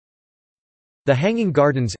The Hanging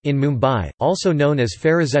Gardens, in Mumbai, also known as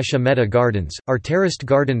Pherozeshah Mehta Gardens, are terraced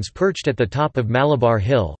gardens perched at the top of Malabar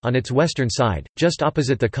Hill, on its western side, just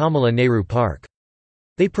opposite the Kamala Nehru Park.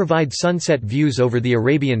 They provide sunset views over the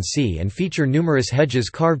Arabian Sea and feature numerous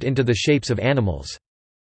hedges carved into the shapes of animals.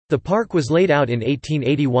 The park was laid out in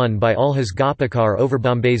 1881 by Ulhas Gopikar over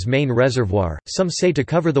Bombay's main reservoir, some say to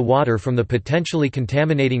cover the water from the potentially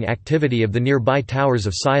contaminating activity of the nearby Towers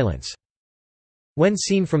of Silence. When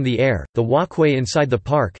seen from the air, the walkway inside the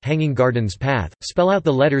park Hanging Gardens Path spell out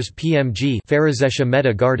the letters PMG Pherozeshah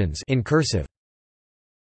Mehta Gardens in cursive.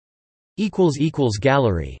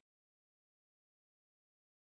 Gallery